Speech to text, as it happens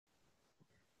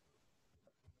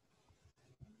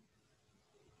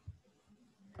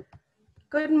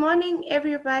Good morning,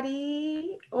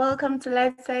 everybody. Welcome to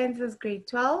Life Sciences Grade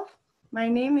 12. My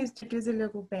name is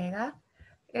Tutuzile Kubega,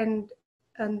 and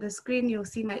on the screen you'll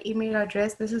see my email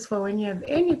address. This is for when you have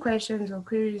any questions or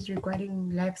queries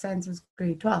regarding Life Sciences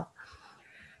Grade 12.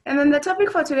 And then the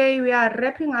topic for today, we are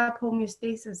wrapping up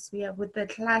homeostasis. We are with the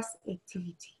class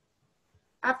activity.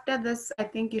 After this, I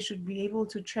think you should be able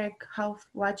to track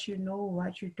what you know,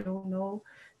 what you don't know.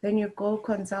 Then you go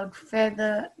consult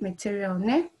further material,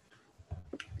 ne?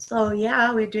 So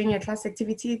yeah, we're doing a class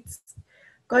activity.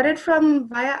 Got it from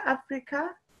Via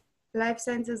Africa Life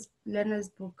Sciences Learner's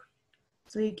Book.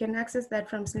 So you can access that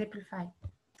from Snapify.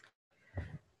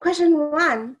 Question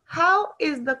 1, how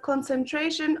is the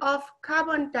concentration of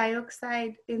carbon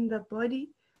dioxide in the body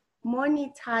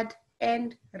monitored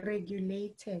and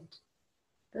regulated?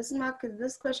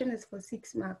 This question is for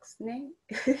 6 marks. Ne?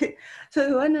 So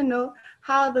you want to know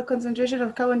how the concentration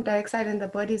of carbon dioxide in the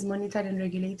body is monitored and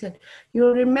regulated.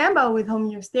 You'll remember with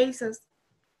homeostasis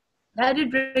that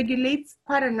it regulates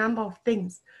quite a number of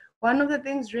things. One of the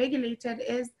things regulated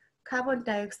is carbon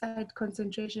dioxide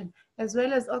concentration, as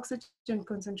well as oxygen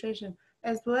concentration,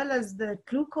 as well as the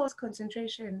glucose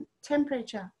concentration,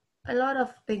 temperature, a lot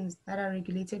of things that are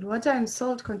regulated, water and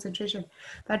salt concentration.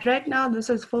 But right now, this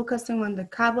is focusing on the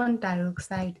carbon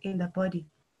dioxide in the body.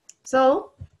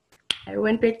 So I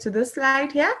went back to this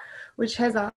slide here, which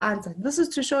has our answer. This is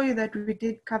to show you that we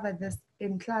did cover this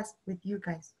in class with you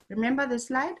guys. Remember the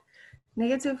slide?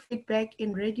 Negative feedback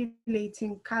in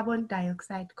regulating carbon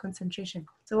dioxide concentration.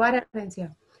 So what happens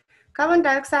here? Carbon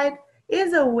dioxide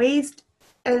is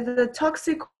a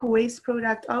toxic waste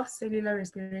product of cellular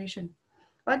respiration.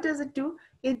 What does it do?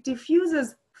 It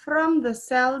diffuses from the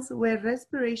cells where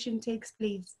respiration takes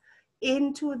place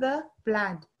into the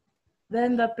blood.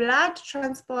 Then the blood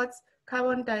transports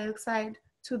carbon dioxide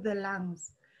to the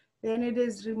lungs. Then it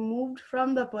is removed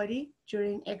from the body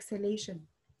during exhalation.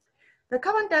 The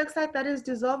carbon dioxide that is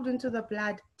dissolved into the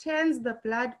blood turns the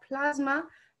blood plasma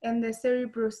and the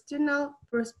cerebrospinal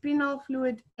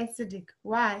fluid acidic.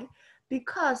 Why?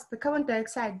 Because the carbon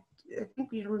dioxide, I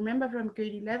think we remember from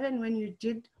grade 11 when you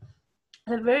did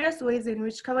the various ways in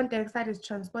which carbon dioxide is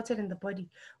transported in the body.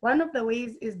 One of the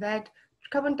ways is that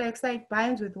carbon dioxide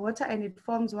binds with water and it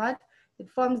forms what? It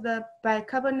forms the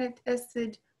bicarbonate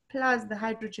acid plus the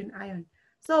hydrogen ion.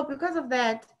 So because of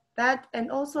that, and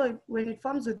also when it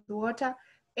forms with water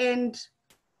and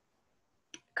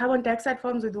carbon dioxide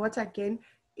forms with water again,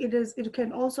 it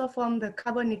can also form the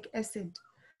carbonic acid.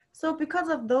 So because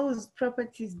of those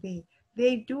properties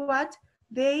they do what?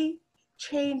 They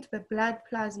change the blood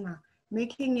plasma,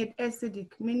 making it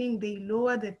acidic, meaning they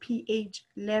lower the pH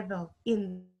level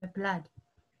in the blood.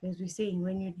 As we're saying,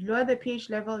 when you lower the pH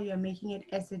level, you're making it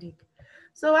acidic.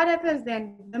 So what happens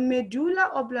then? The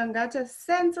medulla oblongata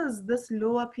senses this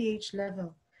lower pH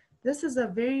level. This is a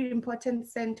very important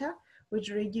center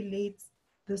which regulates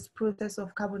this process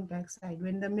of carbon dioxide.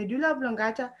 When the medulla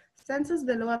oblongata senses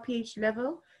the lower pH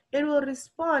level, it will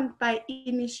respond by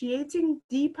initiating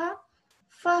deeper,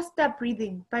 faster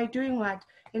breathing. By doing what?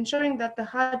 Ensuring that the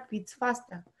heart beats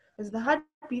faster. As the heart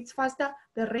beats faster,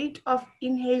 the rate of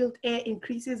inhaled air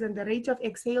increases and the rate of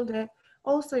exhaled air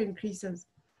also increases.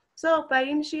 So by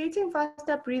initiating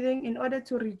faster breathing in order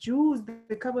to reduce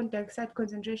the carbon dioxide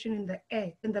concentration in the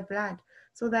air, in the blood,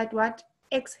 so that what?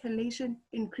 Exhalation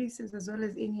increases as well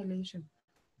as inhalation.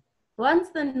 Once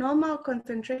the normal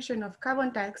concentration of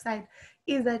carbon dioxide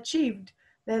is achieved,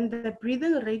 then the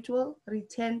breathing rate will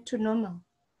return to normal.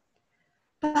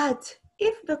 But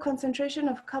if the concentration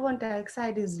of carbon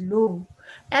dioxide is low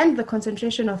and the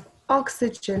concentration of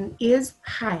oxygen is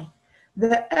high,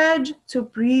 the urge to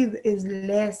breathe is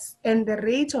less and the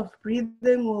rate of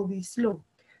breathing will be slow.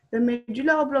 The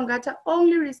medulla oblongata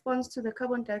only responds to the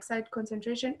carbon dioxide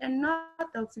concentration and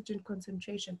not the oxygen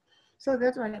concentration. So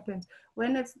that's what happens.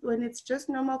 When it's just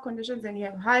normal conditions and you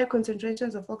have high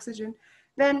concentrations of oxygen,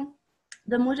 then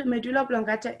the medulla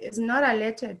oblongata is not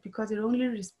alerted because it only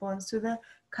responds to the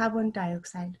carbon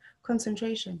dioxide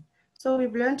concentration. So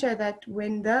we've learned here that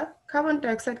when the carbon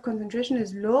dioxide concentration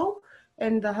is low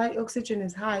and the high oxygen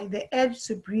is high, the urge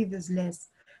to breathe is less.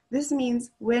 This means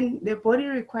when the body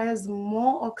requires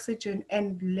more oxygen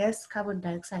and less carbon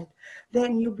dioxide,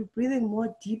 then you'll be breathing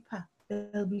more deeper.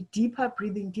 There'll be deeper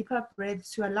breathing, deeper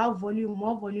breaths to allow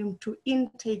more volume to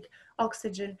intake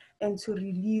oxygen and to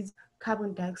release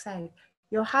carbon dioxide.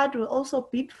 Your heart will also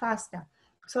beat faster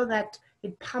so that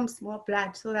it pumps more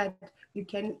blood so that you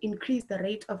can increase the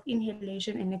rate of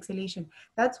inhalation and exhalation.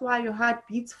 That's why your heart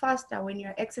beats faster when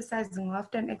you're exercising or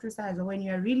after an exercise or when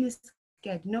you're really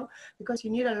scared, because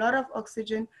you need a lot of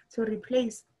oxygen to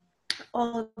replace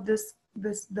all this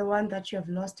the one that you have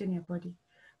lost in your body.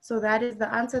 So that is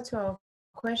the answer to our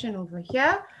question over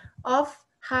here of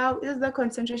how is the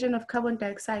concentration of carbon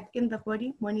dioxide in the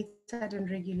body monitored and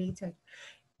regulated.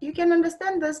 You can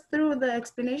understand this through the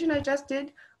explanation I just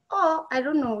did, or I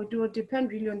don't know, it will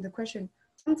depend really on the question.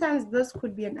 Sometimes this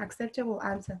could be an acceptable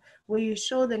answer where you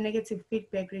show the negative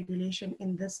feedback regulation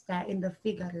in the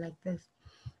figure like this.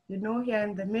 You know, here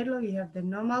in the middle, you have the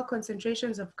normal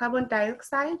concentrations of carbon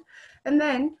dioxide. And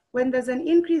then when there's an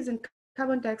increase in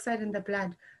carbon dioxide in the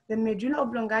blood, the medulla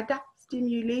oblongata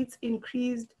stimulates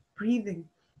increased breathing.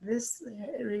 This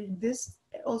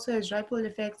also has ripple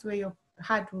effects where your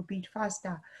heart will beat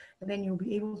faster, and then you'll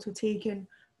be able to take in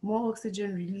more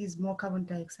oxygen, release more carbon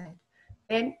dioxide.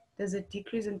 Then there's a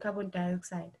decrease in carbon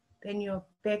dioxide. Then you're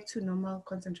back to normal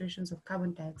concentrations of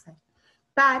carbon dioxide.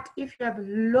 But if you have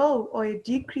low or a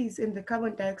decrease in the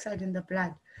carbon dioxide in the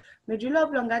blood, medulla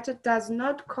oblongata does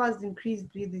not cause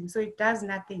increased breathing, so it does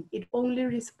nothing. It only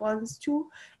responds to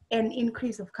an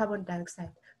increase of carbon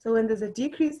dioxide. So when there's a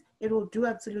decrease, it will do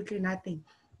absolutely nothing.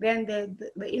 Then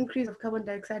the increase of carbon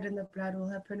dioxide in the blood will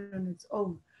happen on its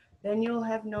own. Then you'll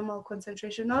have normal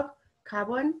concentration of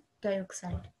carbon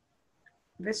dioxide.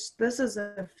 This is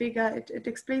a figure, it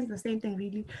explains the same thing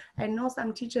really. I know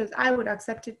some teachers, I would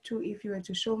accept it too if you were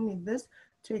to show me this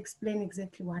to explain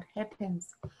exactly what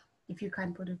happens if you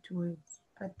can't put it to words.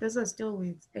 But this is still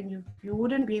words, and you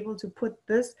wouldn't be able to put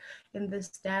this in this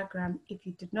diagram if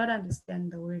you did not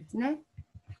understand the words, ne?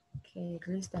 Okay, at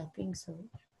least I think so.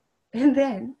 And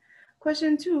then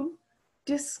question 2,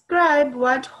 describe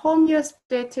what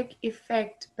homeostatic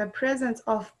effect the presence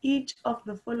of each of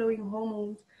the following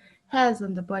hormones has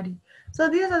on the body. So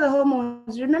these are the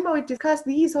hormones. Remember, we discussed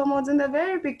these hormones in the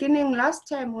very beginning last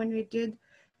time when we did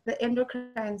the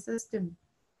endocrine system.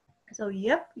 So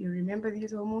yep, you remember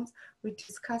these hormones, we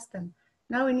discussed them.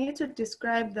 Now we need to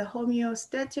describe the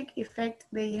homeostatic effect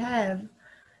they have,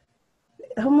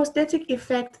 the homeostatic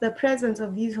effect the presence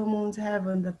of these hormones have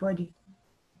on the body.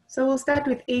 So we'll start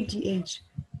with ADH.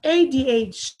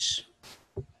 ADH,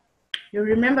 you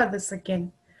remember this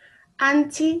again,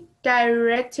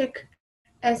 antidiuretic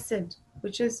acid,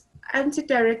 which is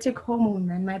antidiuretic hormone,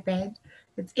 and my bad,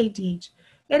 it's ADH.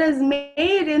 It is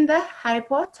made in the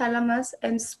hypothalamus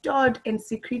and stored and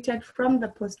secreted from the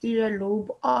posterior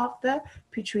lobe of the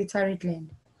pituitary gland.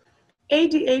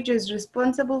 ADH is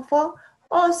responsible for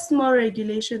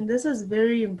osmoregulation. This is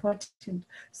very important.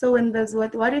 So when there's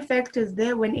what effect is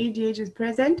there when ADH is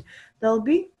present, there'll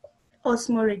be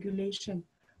osmoregulation.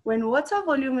 When water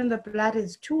volume in the blood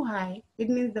is too high, it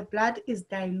means the blood is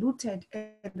diluted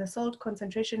and the salt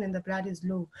concentration in the blood is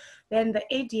low. Then the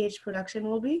ADH production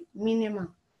will be minimal.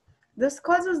 This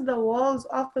causes the walls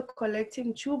of the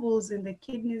collecting tubules in the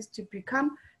kidneys to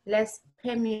become less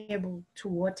permeable to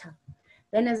water.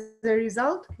 Then as a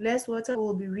result, less water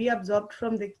will be reabsorbed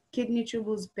from the kidney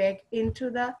tubules back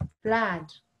into the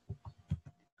blood.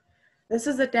 This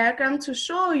is a diagram to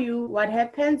show you what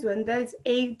happens when there's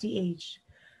ADH.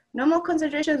 Normal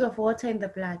concentrations of water in the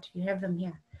blood, you have them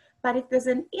here. But if there's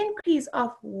an increase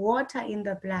of water in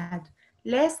the blood,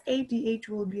 less ADH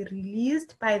will be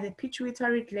released by the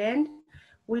pituitary gland,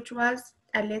 which was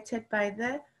alerted by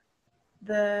this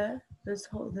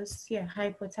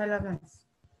hypothalamus.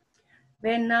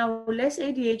 Then now less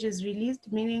ADH is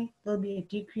released, meaning there'll be a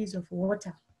decrease of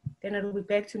water. Then it'll be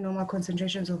back to normal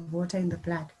concentrations of water in the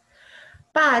blood.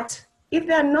 But if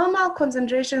there are normal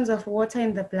concentrations of water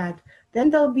in the blood, then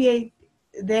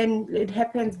then it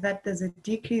happens that there's a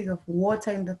decrease of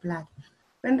water in the blood.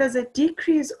 When there's a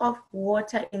decrease of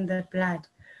water in the blood,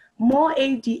 more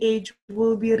ADH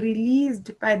will be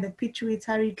released by the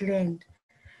pituitary gland.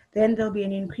 Then there'll be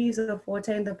an increase of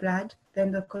water in the blood,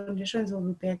 then the conditions will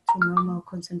be back to normal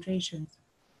concentrations.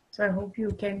 So I hope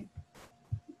you can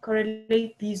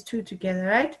correlate these two together,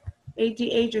 right?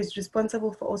 ADH is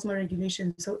responsible for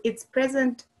osmoregulation. So its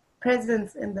presence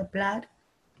in the blood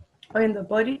or in the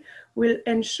body will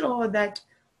ensure that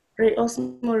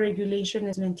osmoregulation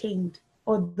is maintained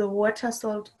or the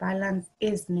water-salt balance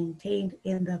is maintained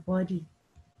in the body.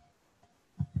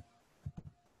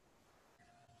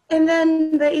 And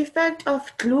then the effect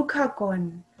of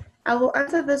glucagon. I will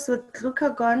answer this with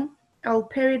glucagon. I'll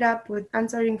pair it up with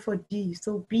answering for D.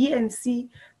 So B and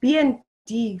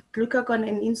D, glucagon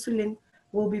and insulin,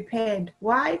 will be paired.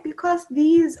 Why? Because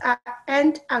these are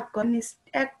act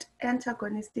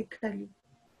antagonistically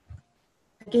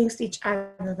against each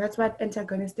other. That's what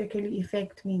antagonistically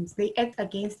effect means. They act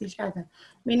against each other.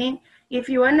 Meaning, if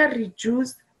you want to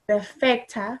reduce the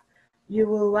factor, you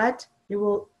will what? You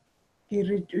will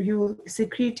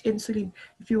secrete insulin.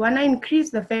 If you want to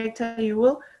increase the factor, you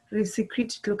will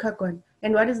secrete glucagon.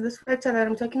 And what is this factor that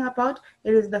I'm talking about?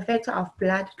 It is the factor of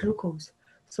blood glucose.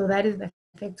 So that is the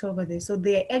factor over there. So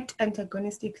they act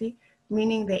antagonistically,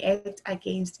 meaning they act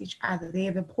against each other. They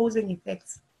have opposing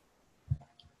effects,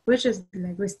 which is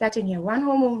like we're starting here. One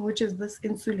hormone, which is this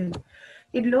insulin,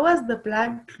 it lowers the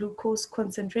blood glucose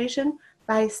concentration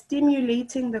by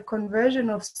stimulating the conversion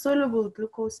of soluble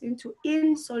glucose into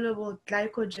insoluble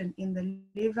glycogen in the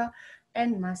liver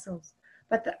and muscles.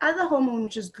 But the other hormone,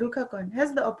 which is glucagon,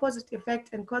 has the opposite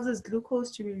effect and causes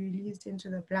glucose to be released into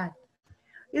the blood.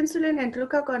 Insulin and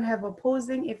glucagon have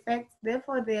opposing effects,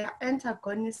 therefore they are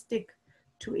antagonistic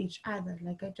to each other.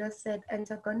 Like I just said,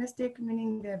 antagonistic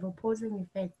meaning they have opposing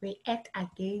effects. They act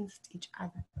against each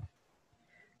other.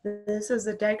 This is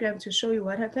a diagram to show you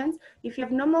what happens if you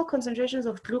have normal concentrations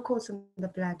of glucose in the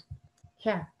blood.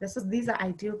 Here, these are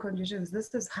ideal conditions.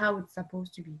 This is how it's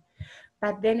supposed to be.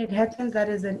 But then it happens that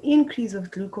there's an increase of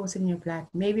glucose in your blood,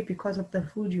 maybe because of the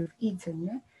food you've eaten.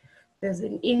 Yeah? There's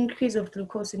an increase of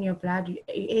glucose in your blood. You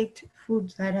ate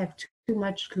foods that have too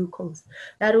much glucose.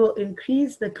 That will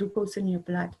increase the glucose in your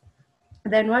blood.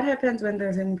 Then what happens when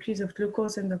there's an increase of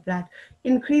glucose in the blood?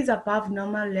 Increase above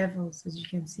normal levels, as you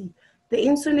can see. The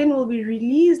insulin will be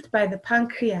released by the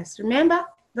pancreas. Remember,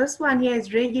 this one here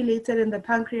is regulated in the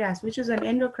pancreas, which is an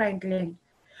endocrine gland.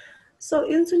 So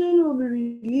insulin will be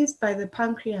released by the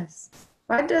pancreas.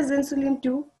 What does insulin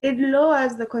do? It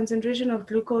lowers the concentration of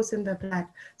glucose in the blood.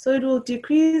 So it will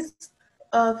decrease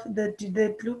of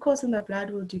the glucose in the blood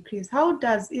will decrease. How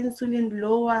does insulin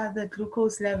lower the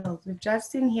glucose levels? We've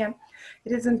just seen here,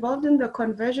 it is involved in the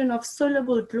conversion of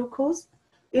soluble glucose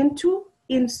into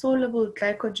insoluble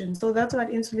glycogen. So that's what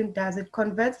insulin does. It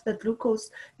converts the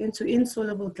glucose into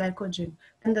insoluble glycogen.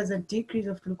 And there's a decrease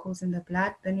of glucose in the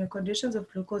blood. Then your conditions of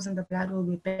glucose in the blood will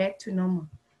be back to normal.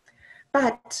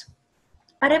 But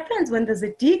what happens when there's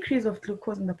a decrease of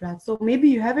glucose in the blood? So maybe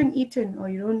you haven't eaten or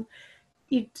you don't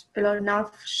eat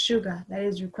enough sugar that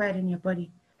is required in your body.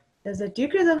 There's a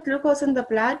decrease of glucose in the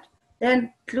blood,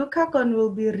 then glucagon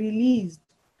will be released.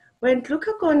 When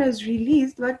glucagon is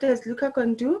released, what does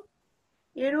glucagon do?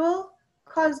 It will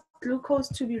cause glucose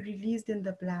to be released in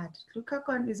the blood.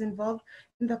 Glucagon is involved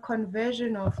in the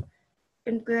conversion of,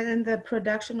 in the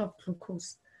production of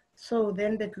glucose. So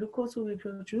then the glucose will be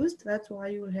produced. That's why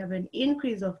you will have an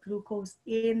increase of glucose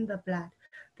in the blood.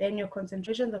 Then your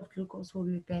concentrations of glucose will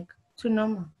be back to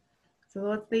normal. So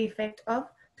what's the effect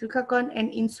of glucagon and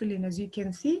insulin? As you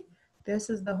can see, this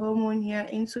is the hormone here,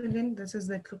 insulin. This is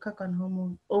the glucagon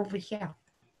hormone over here.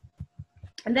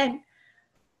 And then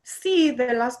C,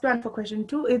 the last one for question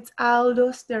 2, it's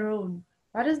aldosterone.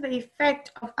 What is the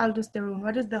effect of aldosterone?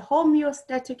 What is the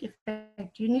homeostatic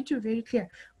effect? You need to be very clear.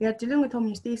 We are dealing with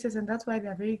homeostasis, and that's why they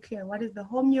are very clear. What is the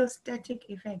homeostatic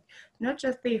effect? Not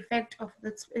just the effect of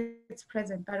its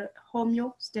present, but a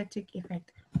homeostatic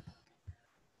effect.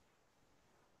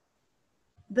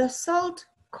 The salt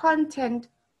content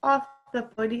of the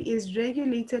body is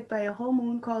regulated by a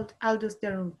hormone called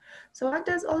aldosterone. So what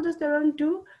does aldosterone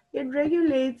do? It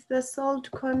regulates the salt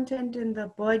content in the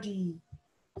body.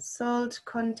 Salt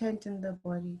content in the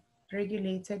body,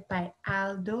 regulated by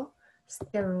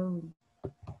aldosterone.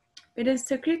 It is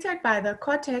secreted by the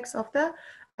cortex of the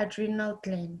adrenal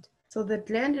gland. So the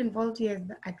gland involved here is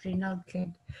the adrenal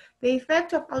gland. The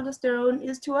effect of aldosterone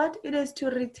is to what? It is to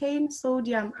retain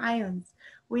sodium ions,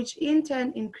 which in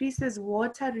turn increases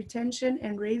water retention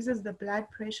and raises the blood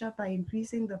pressure by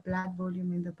increasing the blood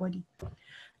volume in the body.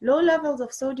 Low levels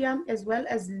of sodium as well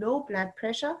as low blood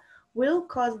pressure will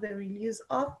cause the release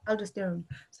of aldosterone.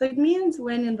 So it means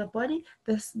when in the body,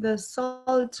 the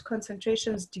salt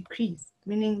concentrations decrease,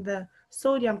 meaning the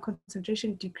sodium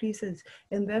concentration decreases,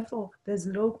 and therefore there's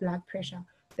low blood pressure.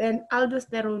 Then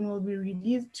aldosterone will be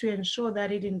released to ensure that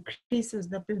it increases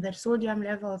the sodium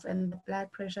levels and the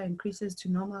blood pressure increases to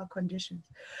normal conditions.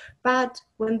 But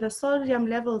when the sodium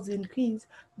levels increase,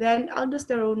 then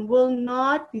aldosterone will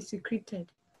not be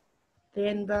secreted.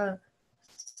 Then the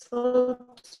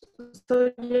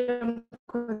sodium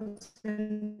concentration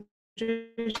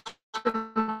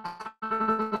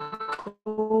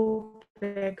go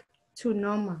back to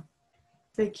normal.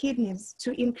 The kidneys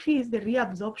to increase the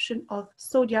reabsorption of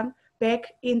sodium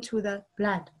back into the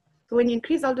blood. So when you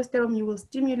increase aldosterone, you will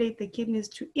stimulate the kidneys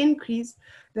to increase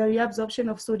the reabsorption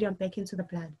of sodium back into the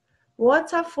blood.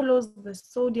 Water follows the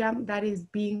sodium that is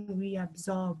being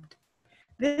reabsorbed.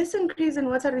 This increase in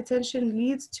water retention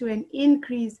leads to an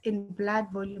increase in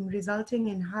blood volume, resulting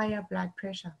in higher blood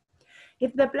pressure.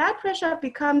 If the blood pressure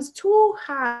becomes too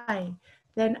high,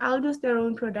 then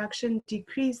aldosterone production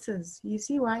decreases. You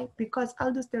see why? Because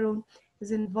aldosterone is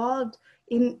involved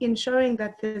in ensuring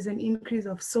that there's an increase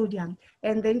of sodium,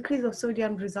 and the increase of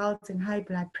sodium results in high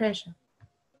blood pressure.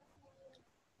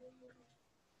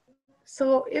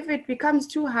 So if it becomes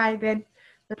too high, then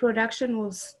the production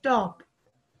will stop.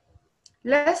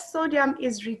 Less sodium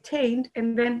is retained,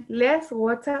 and then less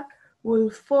water will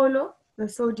follow the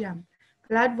sodium.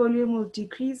 Blood volume will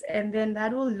decrease, and then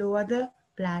that will lower the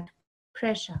blood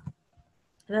pressure.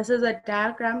 This is a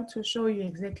diagram to show you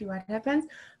exactly what happens.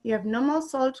 You have normal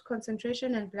salt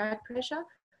concentration and blood pressure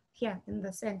here in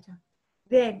the center.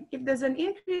 Then, if there's an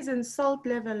increase in salt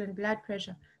level and blood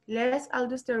pressure, less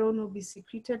aldosterone will be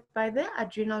secreted by the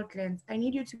adrenal glands. I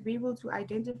need you to be able to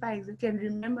identify exactly and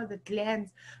remember the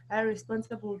glands are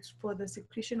responsible for the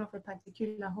secretion of a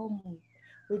particular hormone.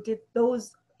 We did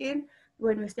those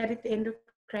when we studied the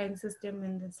endocrine system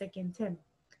in the second term.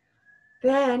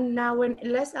 Then now when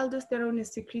less aldosterone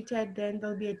is secreted, then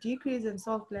there'll be a decrease in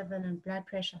salt level and blood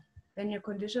pressure. Then your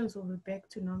conditions will be back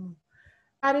to normal.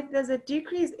 But if there's a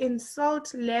decrease in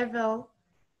salt level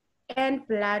and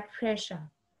blood pressure,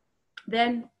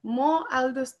 then more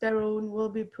aldosterone will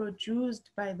be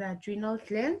produced by the adrenal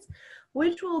glands,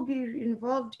 which will be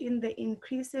involved in the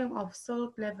increasing of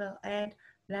salt level and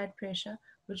blood pressure,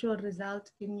 which will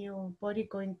result in your body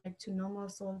going back to normal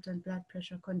salt and blood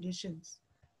pressure conditions.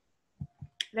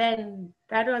 Then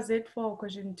that was it for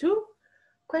question 2.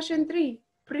 Question 3,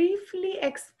 briefly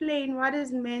explain what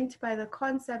is meant by the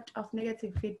concept of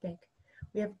negative feedback.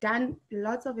 We have done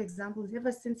lots of examples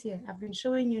ever since here. I've been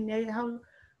showing you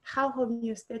how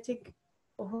homeostatic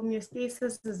or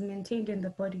homeostasis is maintained in the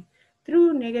body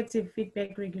through negative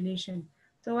feedback regulation.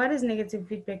 So what is negative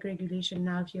feedback regulation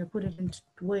now? If you put it into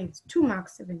words, 2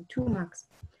 marks, even 2 marks.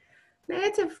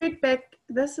 Negative feedback,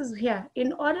 this is here.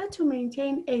 In order to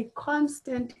maintain a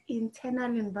constant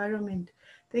internal environment,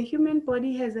 the human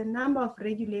body has a number of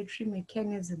regulatory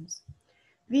mechanisms.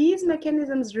 These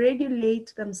mechanisms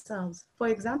regulate themselves. For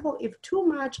example, if too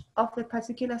much of a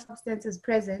particular substance is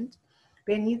present,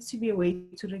 there needs to be a way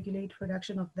to regulate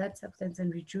production of that substance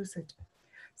and reduce it.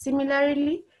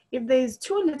 Similarly, if there is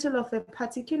too little of a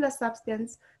particular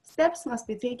substance, steps must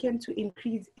be taken to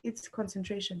increase its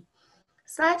concentration,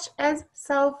 such as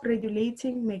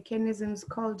self-regulating mechanisms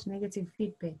called negative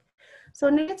feedback. So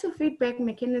negative feedback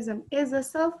mechanism is a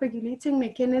self-regulating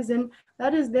mechanism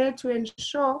that is there to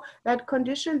ensure that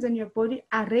conditions in your body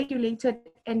are regulated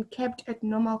and kept at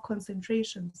normal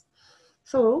concentrations.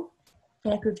 So,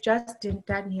 like we've just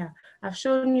done here, I've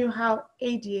shown you how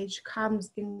ADH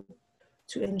comes in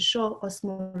to ensure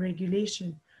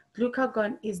osmoregulation.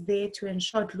 Glucagon is there to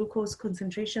ensure glucose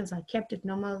concentrations are kept at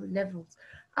normal levels.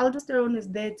 Aldosterone is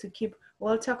there to keep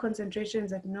water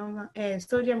concentrations at normal,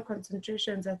 sodium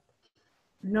concentrations at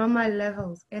normal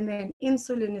levels. And then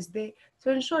insulin is there to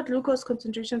ensure glucose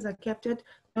concentrations are kept at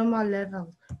normal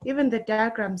levels. Even the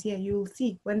diagrams here, you will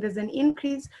see when there's an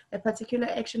increase, a particular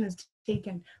action is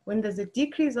taken. When there's a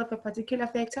decrease of a particular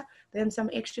factor, then some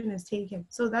action is taken.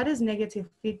 So that is negative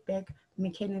feedback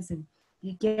mechanism.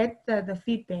 You get the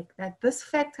feedback that this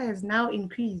factor has now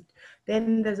increased,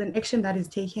 then there's an action that is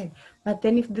taken. But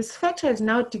then if this factor is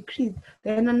now decreased,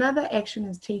 then another action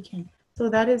is taken. So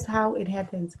that is how it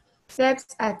happens.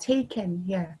 Steps are taken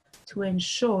here to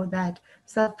ensure that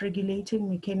self-regulating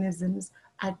mechanisms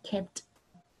are kept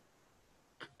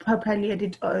properly at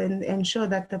it and ensure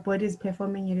that the body is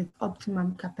performing at its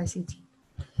optimum capacity.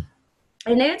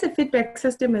 A negative feedback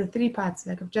system has 3 parts,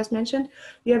 like I've just mentioned.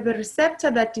 You have a receptor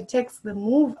that detects the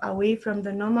move away from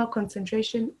the normal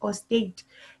concentration or state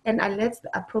and alerts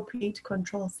the appropriate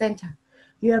control center.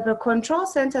 You have a control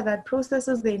center that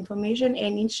processes the information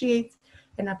and initiates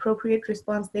an appropriate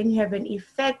response. Then you have an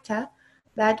effector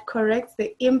that corrects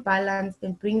the imbalance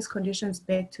and brings conditions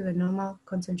back to the normal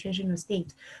concentration or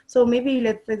state. So maybe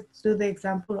let's do the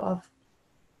example of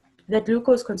the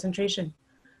glucose concentration.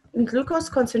 In glucose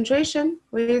concentration,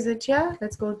 where is it here?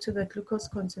 Let's go to the glucose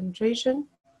concentration.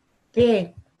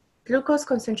 There, glucose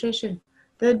concentration.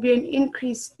 There'll be an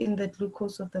increase in the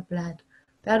glucose of the blood.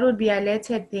 That would be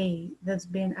alerted there. There's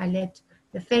been alert.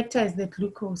 The factor is the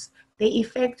glucose. The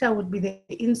effector would be the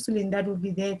insulin that would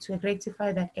be there to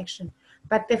rectify that action.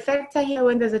 But the factor here,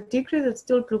 when there's a decrease, it's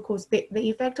still glucose. The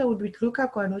effector would be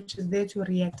glucagon, which is there to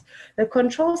react. The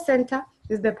control center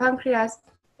is the pancreas,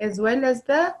 as well as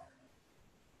the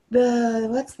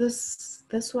what's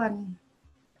this one?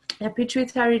 The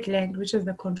pituitary gland, which is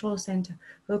the control center.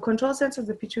 The control center is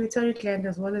the pituitary gland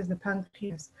as well as the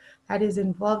pancreas that is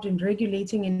involved in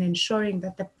regulating and ensuring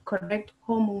that the correct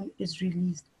hormone is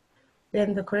released.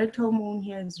 Then the correct hormone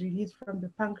here is released from the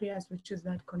pancreas, which is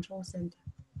that control center.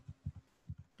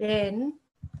 Then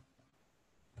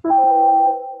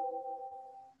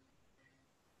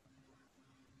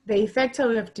The effector,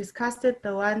 we have discussed it,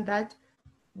 the one that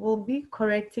will be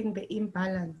correcting the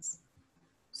imbalance.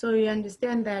 So you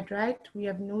understand that, right? We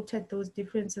have noted those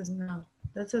differences now.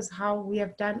 This is how we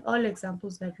have done all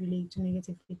examples that relate to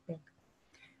negative feedback.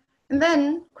 And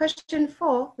then question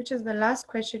 4, which is the last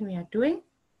question we are doing.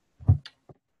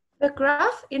 The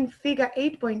graph in figure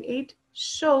 8.8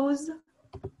 shows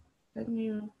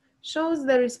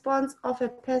the response of a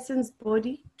person's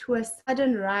body to a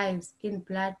sudden rise in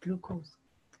blood glucose.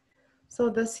 So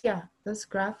this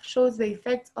graph shows the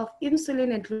effects of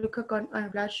insulin and glucagon on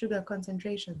blood sugar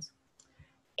concentrations.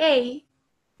 A,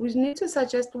 we need to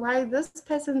suggest why this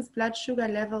person's blood sugar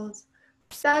levels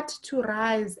start to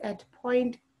rise at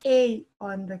point A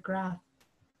on the graph.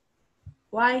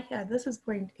 Why here? This is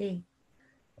point A.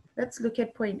 Let's look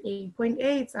at point A. Point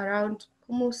A, it's around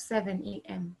almost 7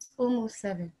 a.m. It's almost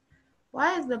 7.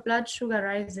 Why is the blood sugar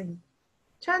rising?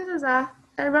 Chances are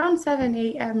around 7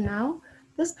 a.m. now,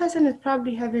 this person is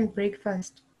probably having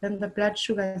breakfast, then the blood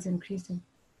sugar is increasing.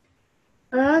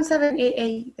 Around 7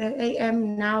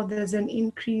 a.m. now, there's an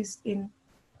increase in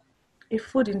a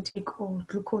food intake or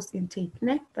glucose intake.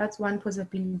 Ne? That's one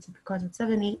possibility, because at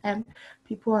 7 a.m.,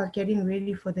 people are getting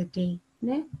ready for the day.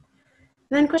 Ne?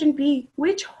 Then question B,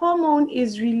 which hormone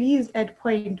is released at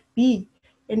point B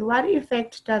and what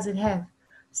effect does it have?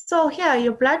 So here,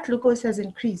 your blood glucose has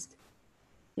increased.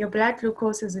 Your blood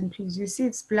glucose is increased. You see,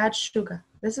 it's blood sugar.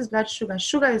 This is blood sugar.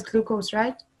 Sugar is glucose,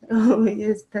 right? Oh,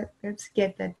 yes, let's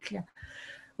get that clear.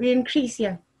 We increase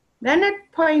here. Then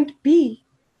at point B,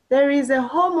 there is a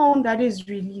hormone that is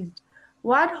released.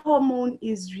 What hormone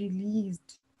is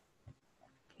released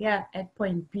here at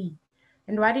point B?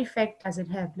 And what effect does it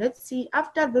have? Let's see,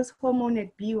 after this hormone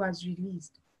at B was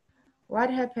released, what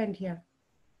happened here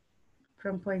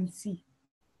from point C?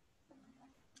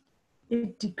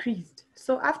 It decreased.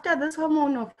 So after this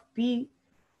hormone of B,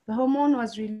 the hormone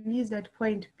was released at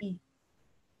point B.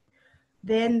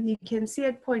 Then you can see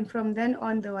at point from then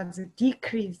on, there was a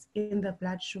decrease in the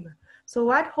blood sugar. So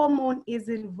what hormone is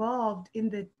involved in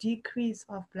the decrease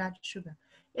of blood sugar?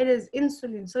 It is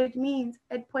insulin. So it means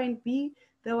at point B,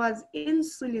 there was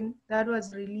insulin that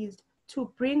was released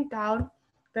to bring down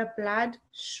the blood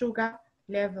sugar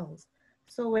levels.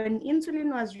 So when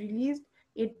insulin was released,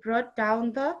 it brought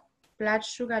down the blood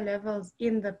sugar levels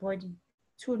in the body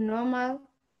to normal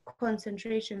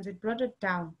concentrations. It brought it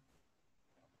down.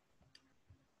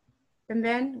 And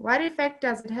then what effect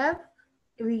does it have?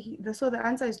 So the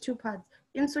answer is 2 parts.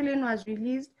 Insulin was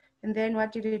released, and then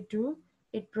what did it do?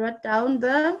 It brought down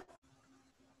the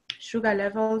sugar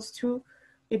levels to,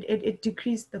 it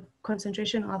decreased the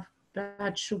concentration of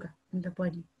blood sugar in the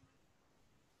body.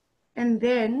 And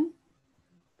then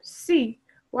C,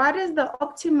 what is the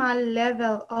optimal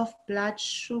level of blood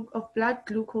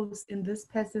glucose in this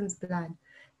person's blood?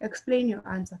 Explain your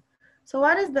answer. So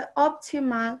what is the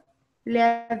optimal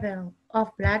level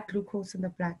of blood glucose in the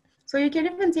blood? So you can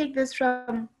even take this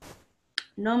from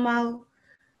normal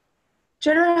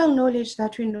general knowledge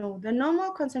that we know. The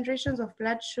normal concentrations of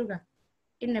blood sugar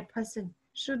in a person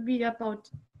should be about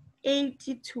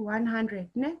 80 to 100,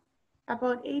 ne?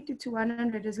 About 80 to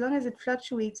 100. As long as it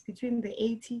fluctuates between the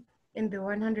 80 and the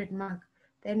 100 mark,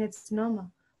 then it's normal.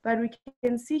 But we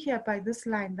can see here by this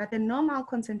line that the normal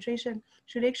concentration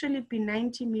should actually be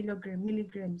 90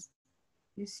 milligrams.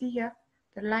 You see here,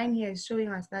 the line here is showing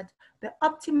us that the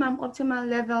optimal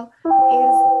level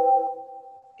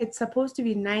is, it's supposed to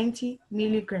be 90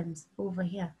 milligrams over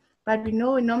here. But we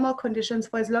know in normal conditions,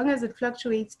 for as long as it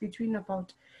fluctuates between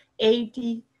about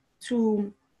 80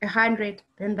 to 100,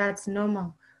 then that's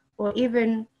normal. Or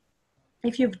even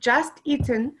if you've just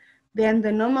eaten, then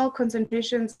the normal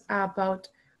concentrations are about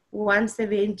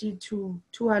 170 to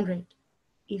 200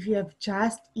 if you have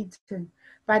just eaten.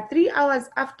 But 3 hours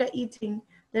after eating,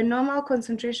 the normal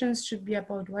concentrations should be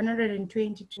about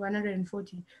 120 to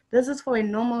 140. This is for a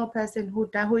normal person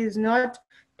who is not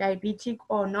diabetic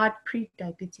or not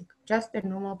pre-diabetic, just a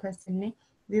normal person.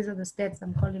 These are the stats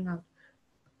I'm calling out.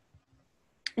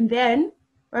 And then,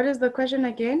 what is the question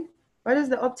again? What is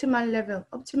the optimal level?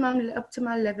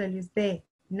 Optimal level is there,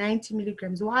 90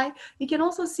 milligrams. Why? You can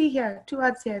also see here,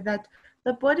 towards here, that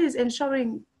the body is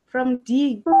ensuring from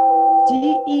D,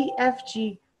 E, F,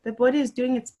 G, the body is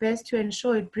doing its best to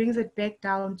ensure it brings it back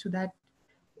down to that,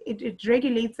 it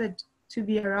regulates it to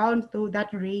be around that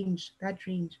range.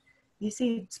 You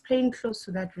see, it's playing close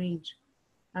to that range,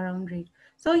 around range.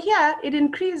 So here, it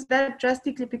increased that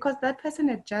drastically because that person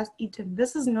had just eaten.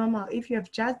 This is normal. If you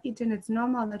have just eaten, it's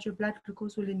normal that your blood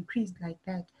glucose will increase like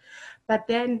that. But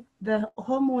then the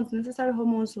hormones, necessary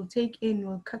hormones will kick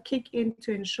in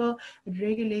to ensure it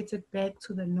regulates it back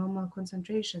to the normal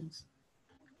concentrations.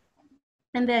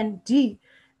 And then D,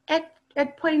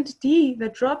 at point D, the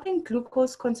dropping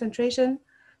glucose concentration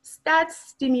starts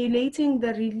stimulating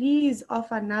the release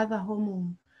of another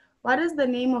hormone. What is the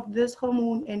name of this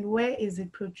hormone and where is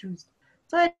it produced?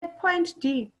 So at point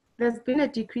D, there's been a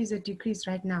decrease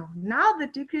right now. Now the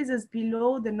decrease is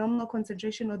below the normal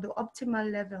concentration or the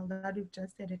optimal level that we've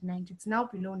just said at 90. It's now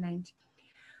below 90.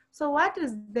 So what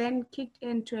is then kicked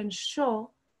in to ensure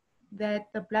that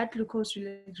the blood glucose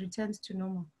returns to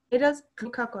normal? It is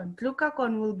glucagon.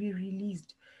 Glucagon will be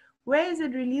released. Where is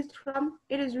it released from?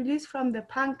 It is released from the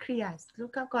pancreas.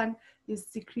 Glucagon is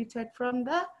secreted from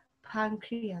the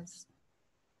pancreas.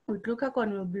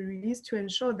 Glucagon will be released to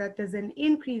ensure that there's an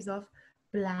increase of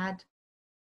blood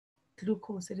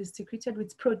glucose. It is secreted,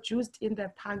 it's produced in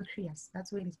the pancreas.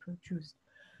 That's where it is produced.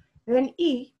 Then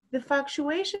E, the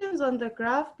fluctuations on the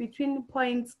graph between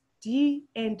points D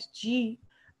and G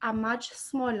are much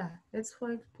smaller. Let's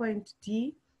call it point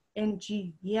D and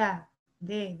G. Yeah,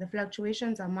 there, the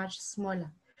fluctuations are much smaller.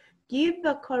 Give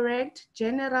the correct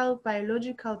general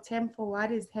biological term for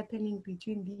what is happening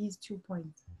between these 2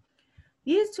 points.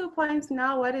 These 2 points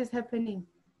now, what is happening?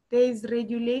 There is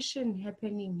regulation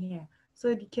happening here. So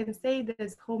you can say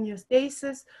there's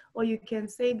homeostasis, or you can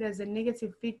say there's a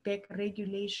negative feedback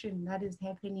regulation that is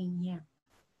happening here.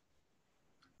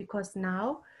 Because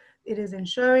now it is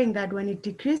ensuring that when it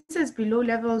decreases below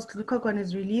levels, glucagon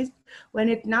is released. When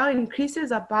it now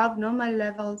increases above normal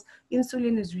levels,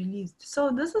 insulin is released.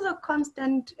 So this is a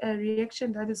constant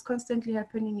reaction that is constantly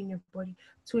happening in your body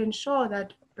to ensure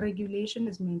that regulation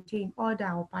is maintained,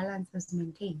 order or balance is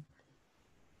maintained.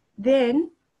 Then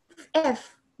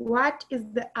F, what is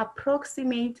the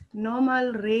approximate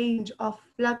normal range of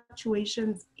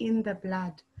fluctuations in the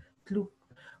blood?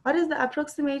 What is the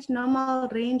approximate normal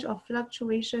range of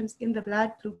fluctuations in the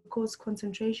blood glucose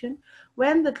concentration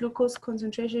when the glucose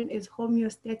concentration is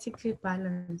homeostatically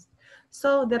balanced?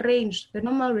 So the range, the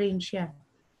normal range here.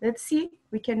 Let's see,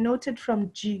 we can note it from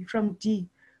D.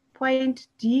 Point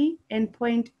D and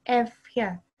point F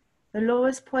here. The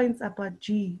lowest point's about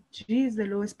G. G is the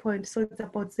lowest point, so it's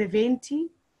about 70.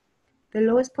 The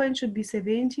lowest point should be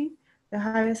 70. The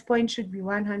highest point should be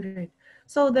 100.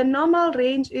 So the normal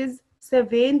range is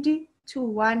 70 to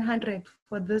 100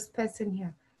 for this person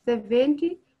here.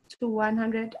 70 to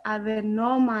 100 are the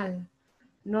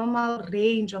normal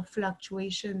range of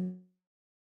fluctuations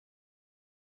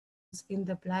in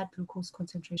the blood glucose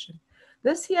concentration.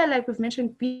 This here, like we've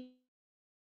mentioned, beta glucose is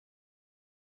secreted from the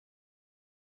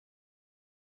pancreas. Alpha glucose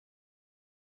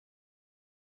is secreted from the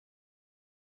pancreas.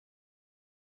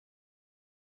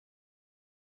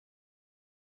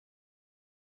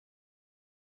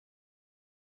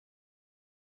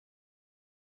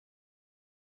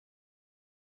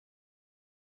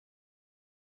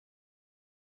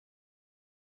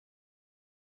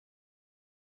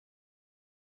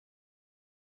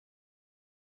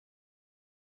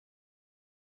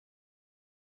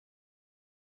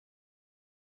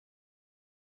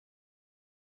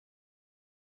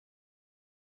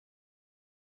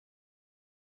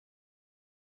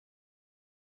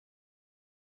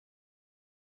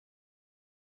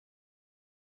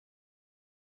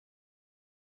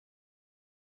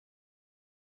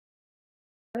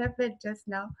 Then what happened just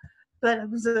now, but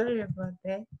I'm sorry about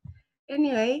that.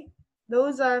 Anyway,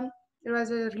 those it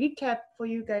was a recap for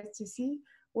you guys to see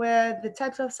where the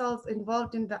types of cells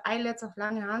involved in the islets of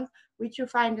Langerhans, which you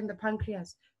find in the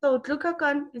pancreas. So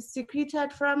glucagon is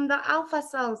secreted from the alpha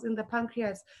cells in the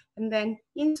pancreas, and then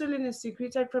insulin is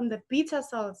secreted from the beta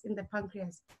cells in the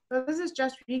pancreas. So this is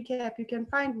just recap. You can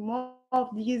find more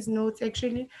of these notes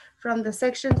actually from the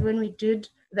sections when we did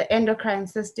the endocrine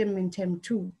system in term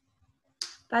 2.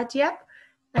 But yep,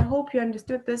 I hope you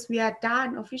understood this. We are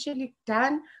done, officially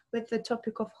done with the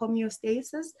topic of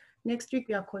homeostasis. Next week,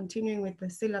 we are continuing with the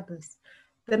syllabus.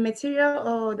 The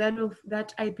material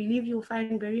that I believe you'll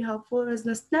find very helpful is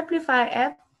the Snaplify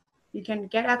app. You can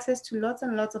get access to lots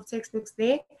and lots of textbooks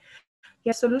there. You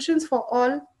have Solutions for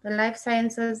All, the Life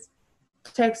Sciences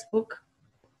textbook.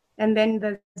 And then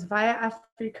there's Via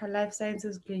Africa Life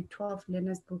Sciences Grade 12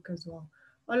 Learner's Book as well.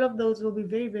 All of those will be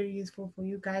very, very useful for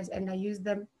you guys, and I use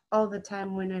them all the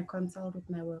time when I consult with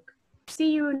my work.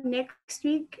 See you next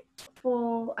week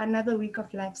for another week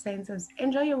of Life Sciences.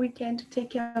 Enjoy your weekend. Take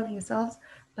care of yourselves.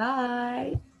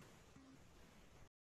 Bye.